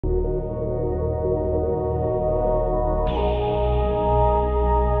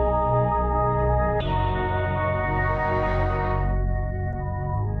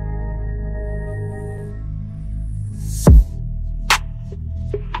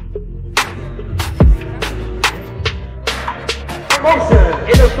I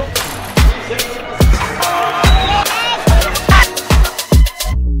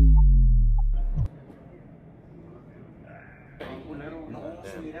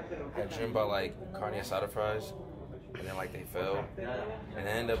dreamed about like carne asada fries, and then like they fell, and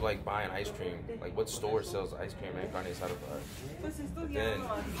I ended up like buying ice cream. Like what store sells ice cream and carne asada fries? But then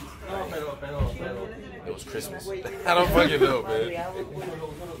it was Christmas. I don't fucking know, man.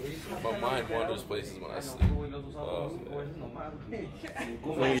 My mind wanders places when I sleep. Oh,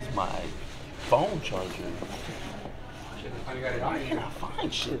 Where's my phone charger? Why can't I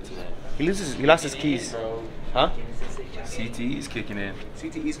find shit today? He lost his keys. Huh? CTE is kicking in.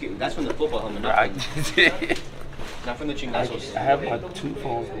 CTE's kicking. That's from the football helmet, not from the chingazos. I have my two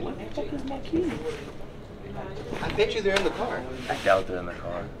phones, but where the fuck is my keys? I bet you they're in the car. I doubt they're in the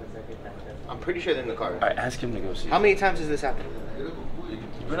car. I'm pretty sure they're in the car. Alright, ask him to go see. How many times has this happened?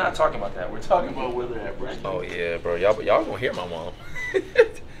 We're not talking about that. We're talking about where they're at, bro. Oh yeah, bro. Y'all gonna hear my mom.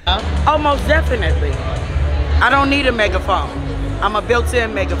 Oh, most definitely. I don't need a megaphone. I'm a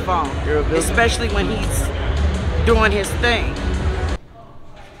built-in megaphone, especially when he's doing his thing.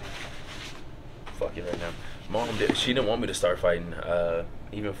 Fuck it right now. Mom, she didn't want me to start fighting.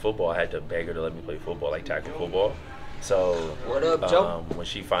 Even football, I had to beg her to let me play football, like tackle football. So what up, Joe? When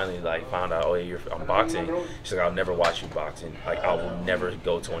she finally like found out, oh yeah, I'm boxing, she's like, I'll never watch you boxing. Like I will never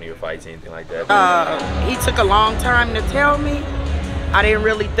go to one of your fights, anything like that. He took a long time to tell me. I didn't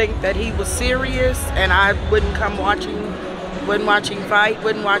really think that he was serious, and I wouldn't watch him fight,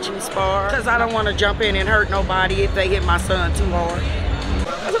 wouldn't watch him spar, because I don't want to jump in and hurt nobody if they hit my son too hard.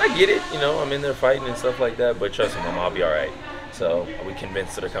 I said, I get it, you know, I'm in there fighting and stuff like that, but trust me, Mom, I'll be all right. So we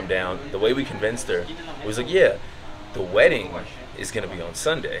convinced her to come down. The way we convinced her was like, yeah, the wedding is going to be on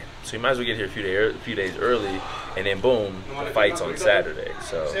Sunday, so you might as well get here a few days early, and then boom, the fight's on Saturday.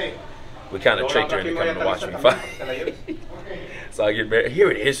 So we kind of tricked her into coming to watch me fight. So I get married.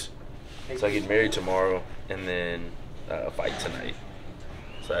 Here it is. So I get married tomorrow, and then fight tonight.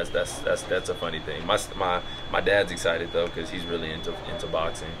 So that's a funny thing. My dad's excited though, because he's really into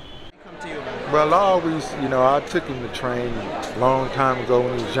boxing. Well, I always, you know, I took him to train a long time ago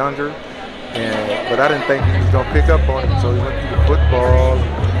when he was younger, but I didn't think he was gonna pick up on it. So he went through the football,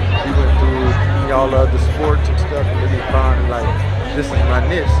 he went through all the other sports and stuff, and then he found like, this is my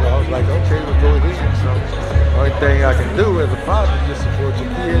niche. So I was like, okay, we'll go with this. So the only thing I can do as a father is just support your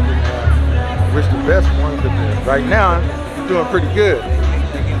kid and wish the best for him. But right now, he's doing pretty good.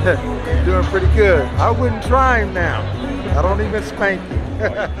 He's doing pretty good. I wouldn't try him now. I don't even spank him.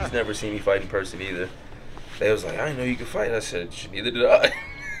 He's never seen me fight in person either. They was like, I didn't know you could fight. I said, neither did I.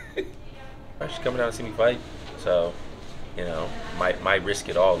 She's coming down to see me fight. So, you know, might risk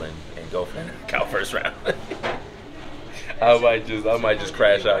it all and go for the cow first round. I might just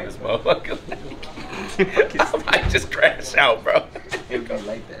crash out this motherfucker. I might just crash out, bro. It would be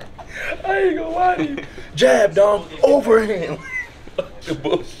like that. I ain't gonna lie to you. Jab, dog, overhand. The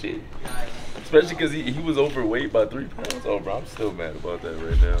bullshit. Especially because he was overweight by 3 pounds. Oh, bro, I'm still mad about that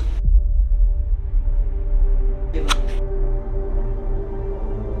right now.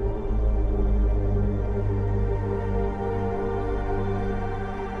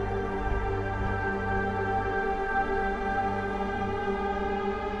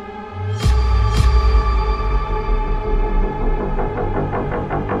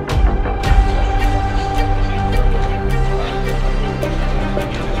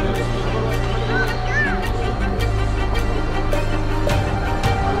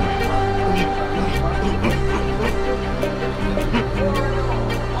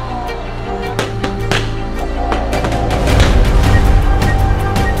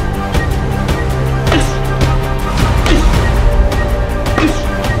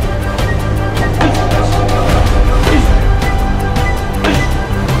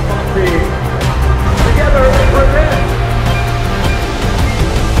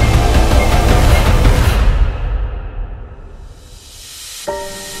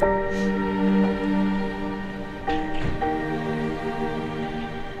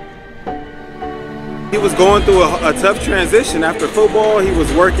 He was going through a tough transition after football. He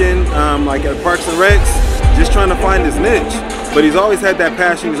was working like at Parks and Recs, just trying to find his niche. But he's always had that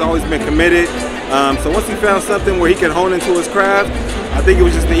passion. He's always been committed. So once he found something where he could hone into his craft, I think it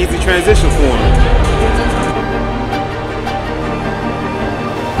was just an easy transition for him.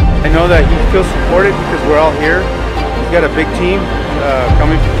 I know that he feels supported because we're all here. He's got a big team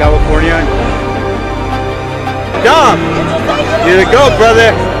coming from California. Dom, here we go,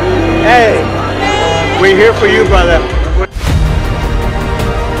 brother. Hey, we're here for you, brother.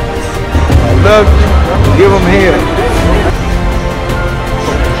 I love you. Give him here.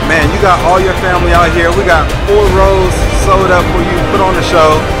 Man, you got all your family out here. We got 4 rows sewed up for you, put on the show.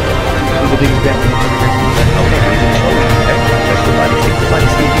 Who's the biggest fan?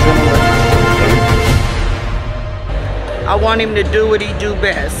 I want him to do what he do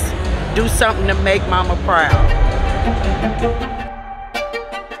best. Do something to make mama proud.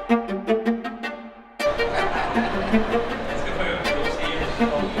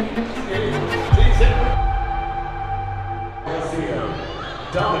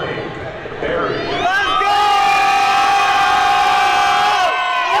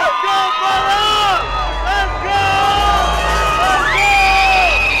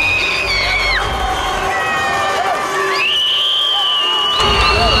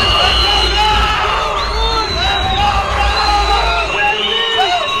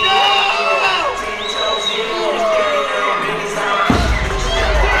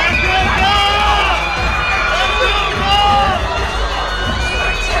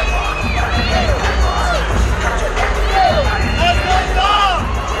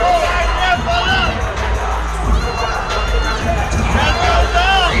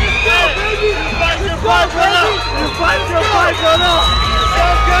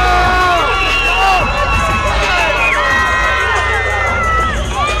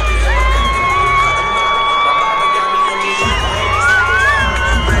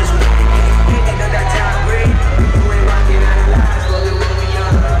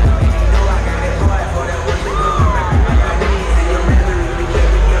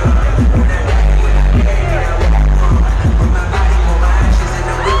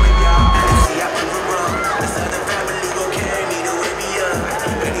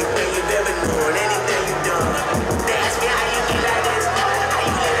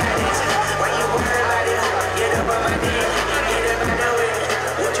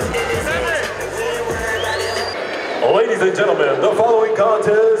 Ladies and gentlemen, the following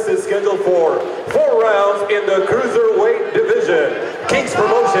contest is scheduled for 4 rounds in the Cruiserweight division. King's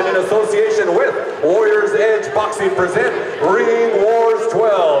Promotion in association with Warriors Edge Boxing present Ring Wars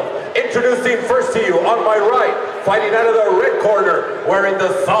 12. Introducing first to you on my right, fighting out of the red corner, wearing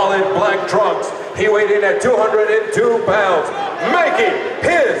the solid black trunks. He weighed in at 202 pounds, making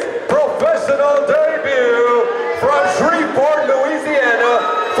his professional debut from Shreveport, Louisiana,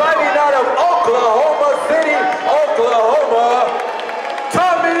 fighting out of Oklahoma City, Oklahoma,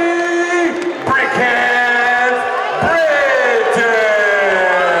 Tommy Brickhands Britton.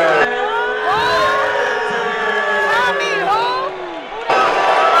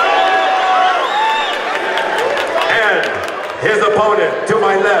 And his opponent to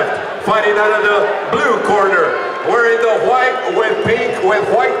my left, fighting out of the blue corner, wearing the white with pink with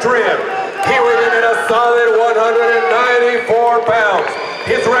white trim. He weighed in at a solid 194 pounds.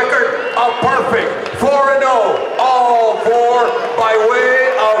 His record, a perfect 4-0, all 4 by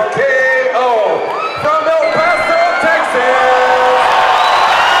way of KO. From El Paso, Texas,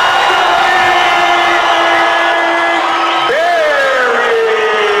 Barry.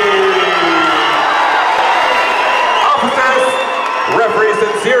 Officers, referee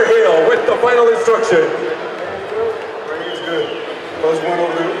Sincere Hill with the final instruction. It's good. Those one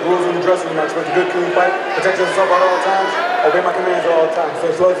over the rules in the dressing room. I expect a good, clean fight. Protect yourself at all times. Obey my commands at all times. So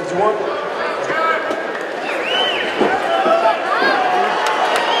as slow as you want.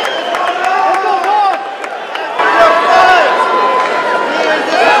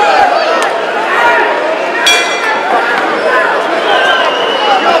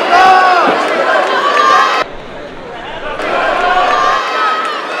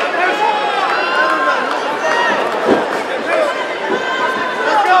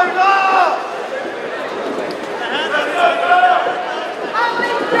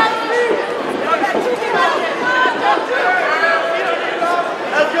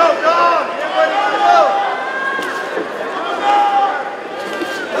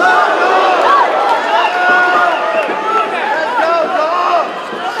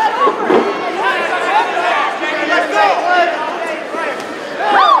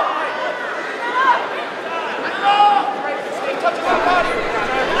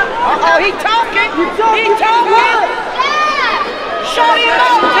 He talking. He talking. Shut him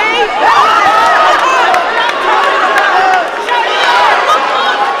up,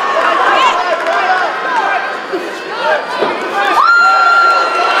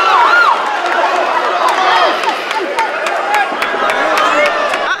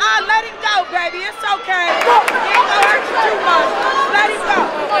 let him go, baby. It's okay. He ain't gonna hurt you too much. Let him go.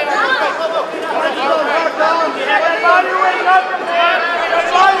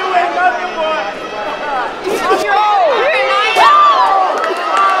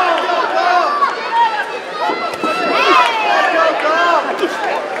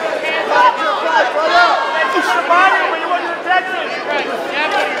 Somebody when you want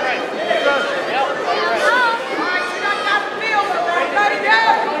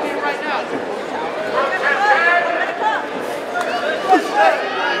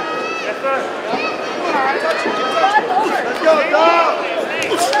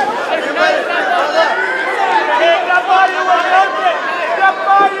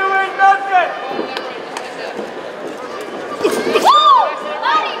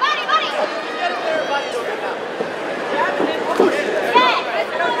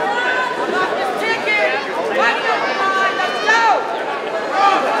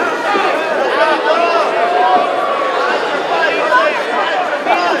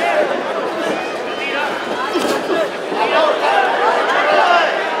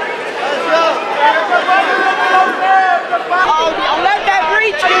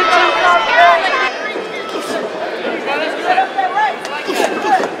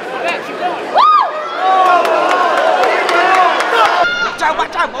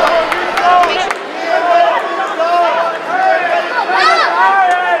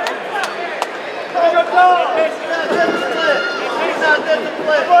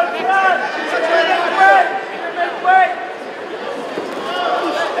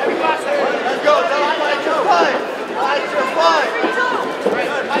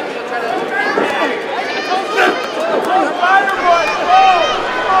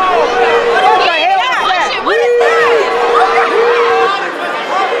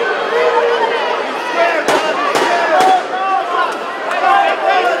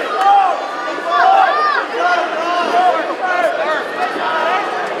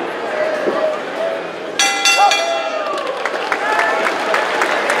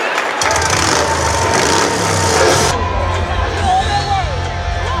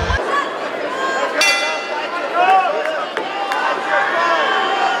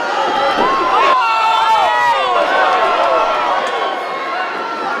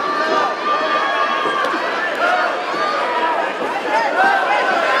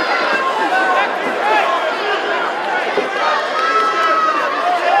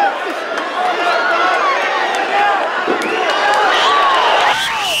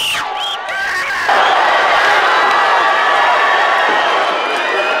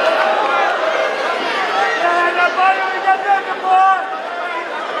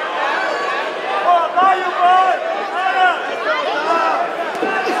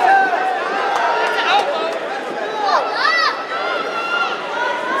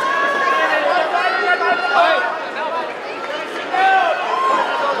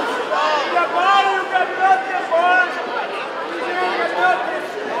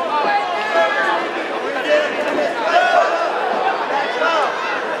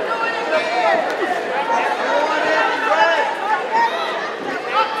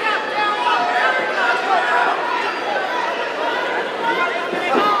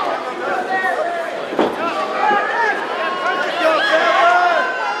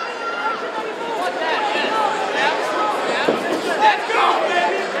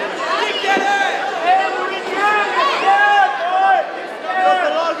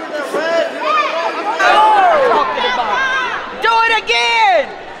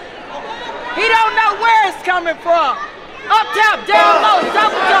Coming from up top, down low,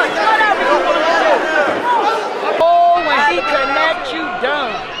 double touch, whatever you want to do. Oh, when he connects, you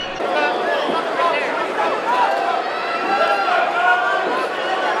done.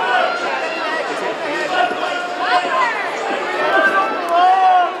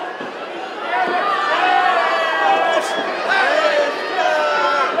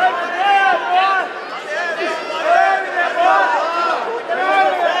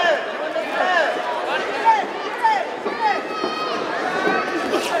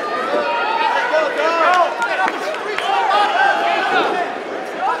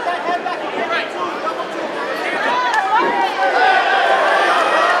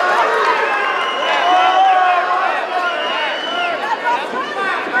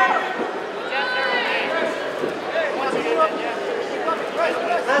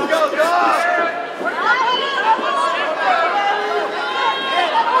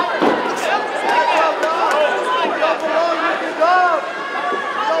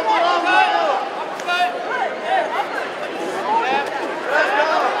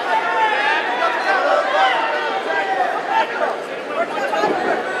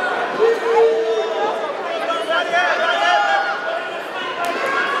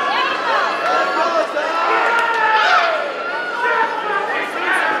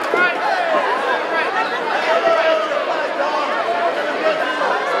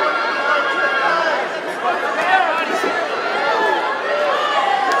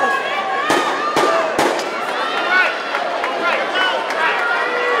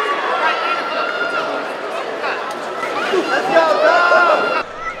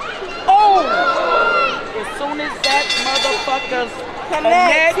 And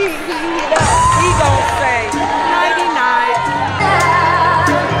next, he gonna say, nighty night.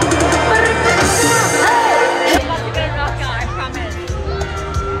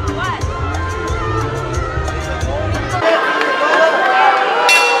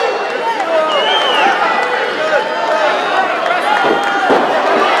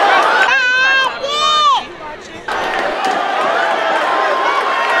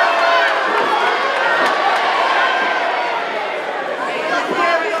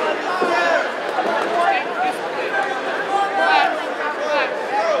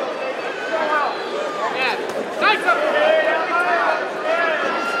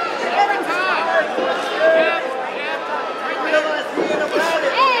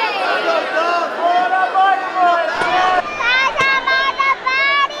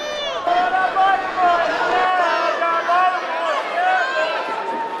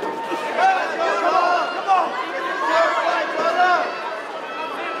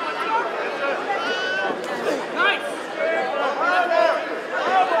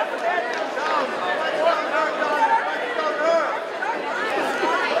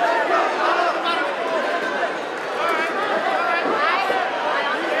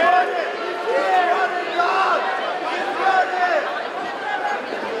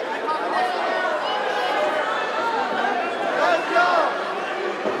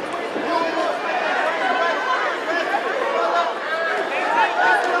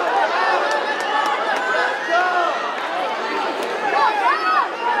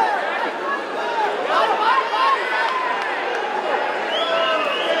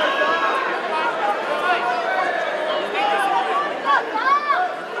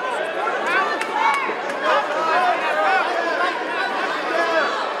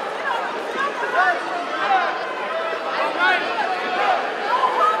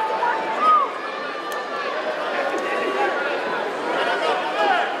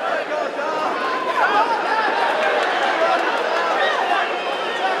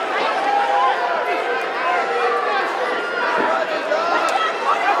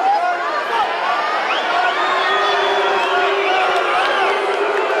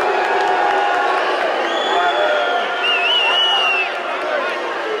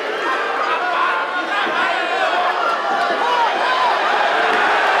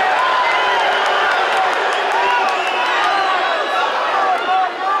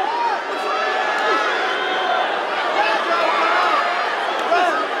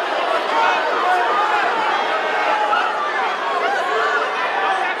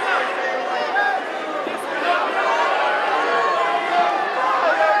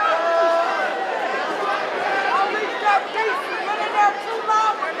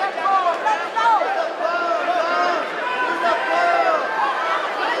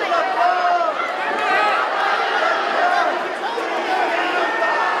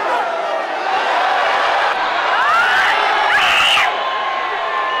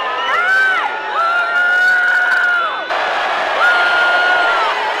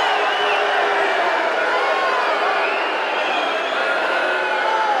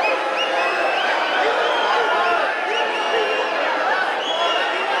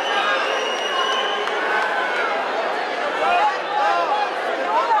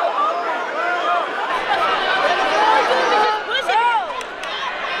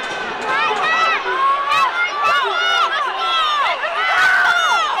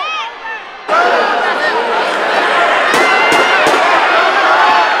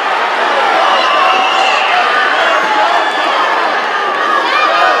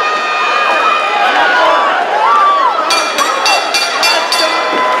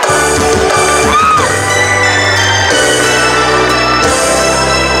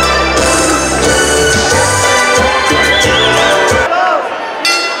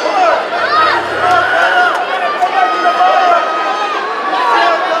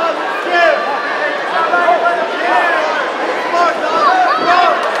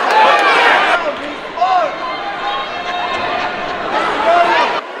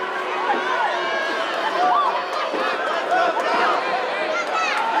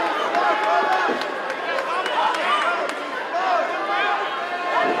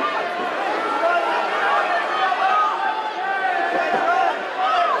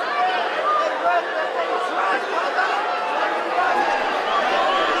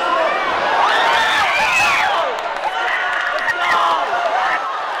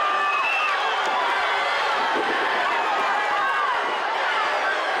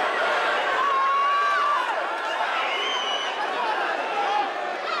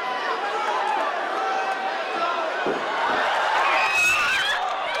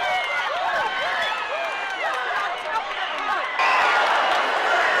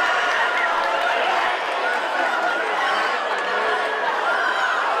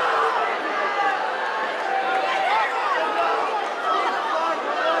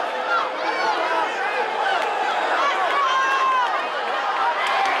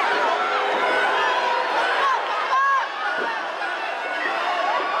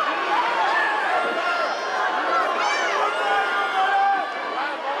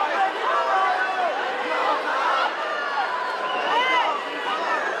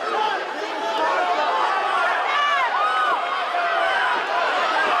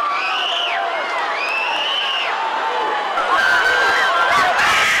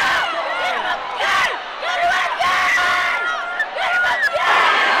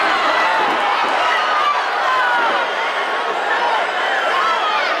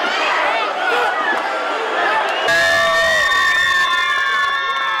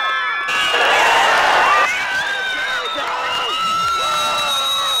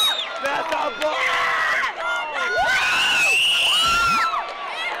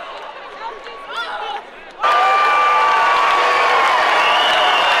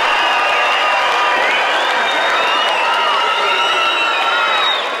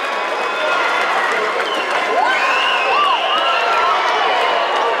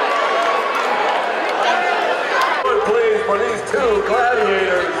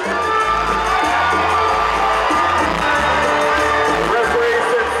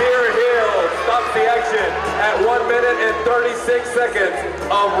 36 seconds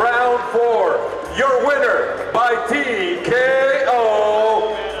of round 4. Your winner by TKO,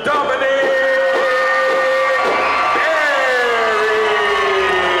 Dominic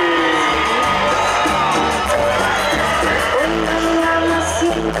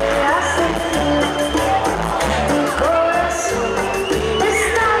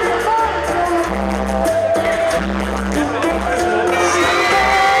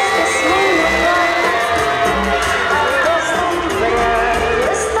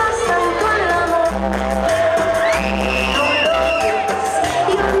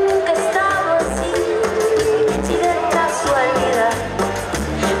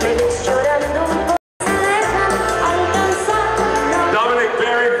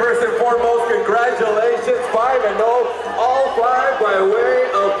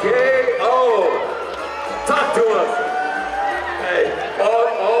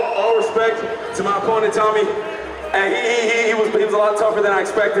to my opponent, Tommy, and he was a lot tougher than I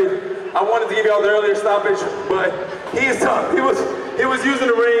expected. I wanted to give y'all the earlier stoppage, but he is tough. He was using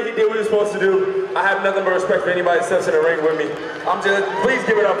the ring. He did what he was supposed to do. I have nothing but respect for anybody that steps in the ring with me. Please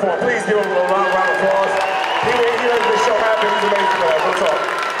give it up for him. Please give him a round of applause. He makes this show happen. He's amazing, guys. We'll talk.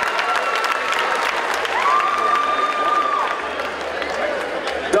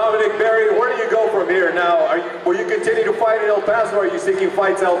 Dominic Berry, where do you go from here now? Will you continue to fight in El Paso, or are you seeking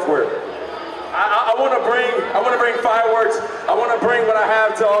fights elsewhere? I want to bring fireworks. I want to bring what I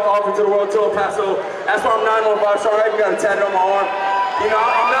have to offer to the world, to El Paso. That's why I'm 915 star. I even got a tattoo on my arm. You know,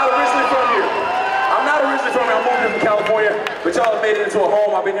 I'm not originally from here. I'm moving from California, but y'all have made it into a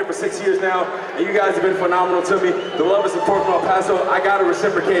home. I've been here for 6 years now, and you guys have been phenomenal to me. The love and support from El Paso, I got to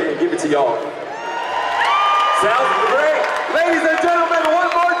reciprocate it and give it to y'all. Sounds great. Ladies and gentlemen,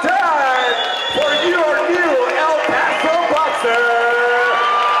 one more time for your new El Paso boxer.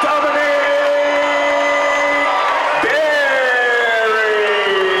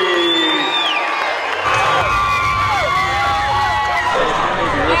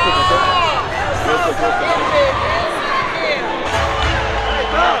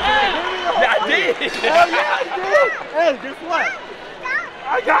 Hell yeah, I did! Hey, guess what?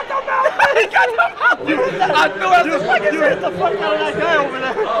 I got the mouth! I got the mouth! I knew I was fucking hit the fuck out of that guy over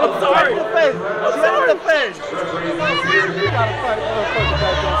there. I'm sorry. In the face. I'm sorry. In the face. You gotta fight motherfucker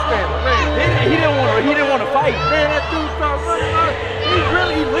back there. Stand the ring. He didn't want to fight. Man, that dude started running. He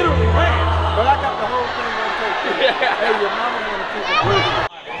literally ran. But I got the whole thing on tape. Hey, your mama wanna keep it moving.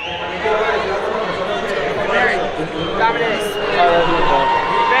 Barry, Dominic.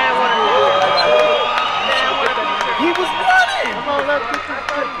 He was running!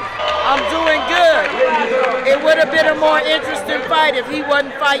 I'm doing good. It would have been a more interesting fight if he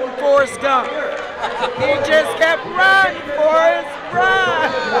wasn't fighting Forrest Gump. He just kept running, Forrest,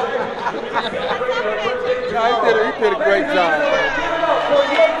 run! Yeah, he did a great job.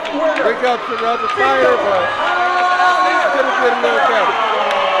 Bring up to the other fire, but he could have been a little better.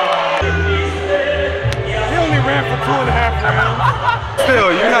 He only ran for 2.5 rounds.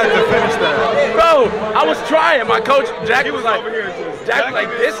 Still, you had to finish that. Bro, I was trying. My coach, Jackie was like,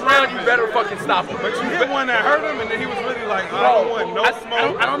 this round you better fucking stop him. But you hit one that hurt him, and then he was really like, I don't want no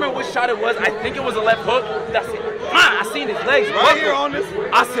smoke. I don't remember which shot it was. I think it was a left hook. That's it. I seen his legs. Right here on this.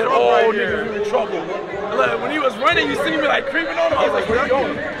 I said, oh, nigga, you in trouble. Look, when he was running, you see me like creeping on him. I was like, where you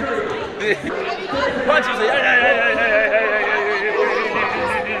going? Punch, he was like,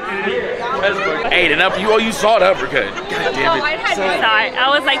 hey, then up, you saw the uppercut. God damn it. I saw it. I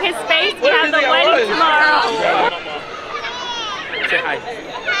was like, his face, we have the wedding tomorrow. Say hi.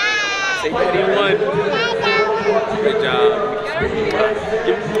 Say daddy won. Good job.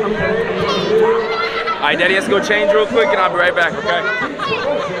 Alright, daddy has to go change real quick and I'll be right back, okay?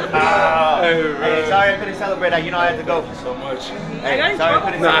 Hey, sorry I couldn't celebrate. You know I had to go. So much. Hey, sorry I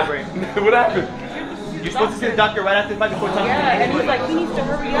couldn't celebrate. What happened? You're supposed to see the doctor right after the fight before time. Yeah, and he's like, he needs to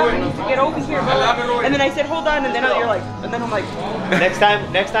hurry up, he needs to get over here. And then I said, hold on, and then you're like, and then I'm like, next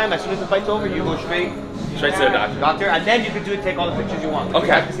time, as soon as the fight's over, you go straight to the doctor. And then you can take all the pictures you want. Okay.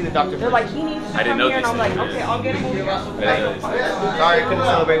 You have to see the doctor first. They're like, he needs to come here, and I'm like, okay, I'll get him over here. Sorry I couldn't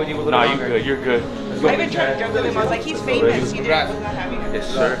celebrate with you a little longer. No, you're good. I even tried to joke with him, I was like, he's famous. He was not having it. Yes,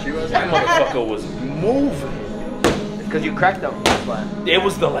 sir. That motherfucker was moving. Because you cracked them. That's why. It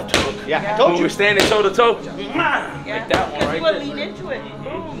was the left hook. Yeah, I told you. We were standing toe to toe. Like that one right there. You would lean into it.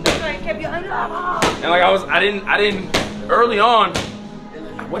 Boom. That's why I kept you under. And like I didn't early on.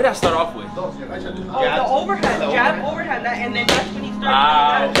 What did I start off with? Oh, the overhand, jab, overhand, and then that's when he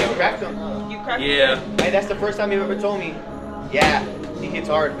started. You cracked them. You cracked them. Hey, that's the first time you ever told me. Yeah, he hits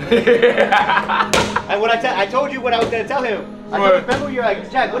hard. And what I told you what I was gonna tell him. I told Bebo, you're like,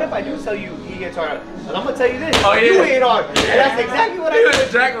 Jack, what if I do tell you he hits hard? And I'm gonna tell you this. Oh, yeah. You hit hard. And that's exactly what I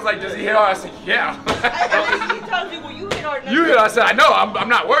did. Jack was like, does he hit hard? I said, yeah. And then he tells you, well, you hit hard. You hit hard. I said, I know. I'm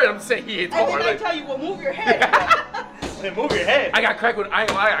not worried. I'm just saying he hits hard. And then I tell you, well, move your head. Then move your head. I got cracked with, I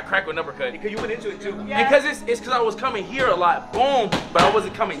got cracked with an uppercut. Because you went into it too. Yeah. Because it's because I was coming here a lot. Boom. But I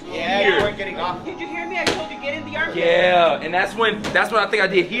wasn't coming Yeah, here. you weren't getting off. Did you hear me? I told you get in the armpit. Yeah, and that's when I think I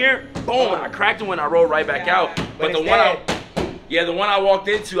did here. Boom, I cracked it when I rolled right back out. But the one I walked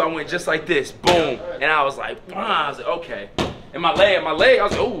into, I went just like this. Boom, and I was like, I was like, okay. And my leg, I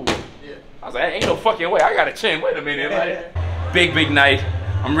was like, ooh. I was like, ain't no fucking way. I got a chin. Wait a minute. Like, big night.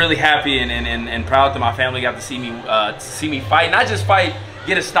 I'm really happy and proud that my family got to see me fight. Not just fight,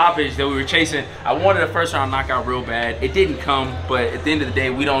 get a stoppage that we were chasing. I wanted a first round knockout real bad. It didn't come, but at the end of the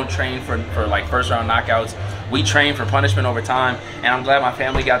day, we don't train for like first round knockouts. We train for punishment over time, and I'm glad my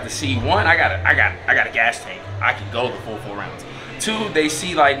family got to see. One, I got a gas tank. I could go the full 4 rounds. Two, they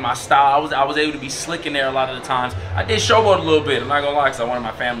see like my style. I was able to be slick in there a lot of the times. I did showboat a little bit. I'm not gonna lie, because I wanted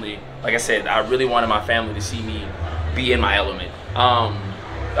my family. Like I said, I really wanted my family to see me be in my element.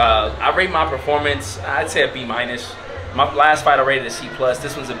 I rate my performance, I'd say a B-. My last fight I rated a C+.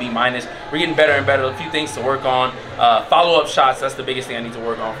 This one's a B-. We're getting better and better. A few things to work on. Follow-up shots, that's the biggest thing I need to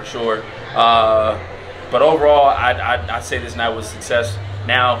work on for sure. But overall, I'd say this night was a success.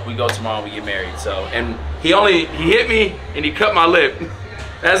 Now we go tomorrow and we get married. So, and he hit me and he cut my lip.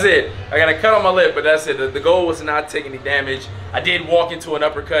 That's it. I got a cut on my lip, but that's it. The goal was to not take any damage. I did walk into an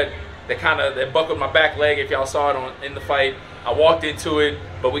uppercut that buckled my back leg. If y'all saw it in the fight, I walked into it,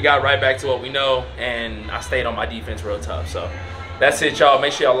 but we got right back to what we know, and I stayed on my defense real tough. So that's it, y'all.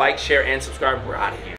 Make sure y'all like, share, and subscribe. We're out of here.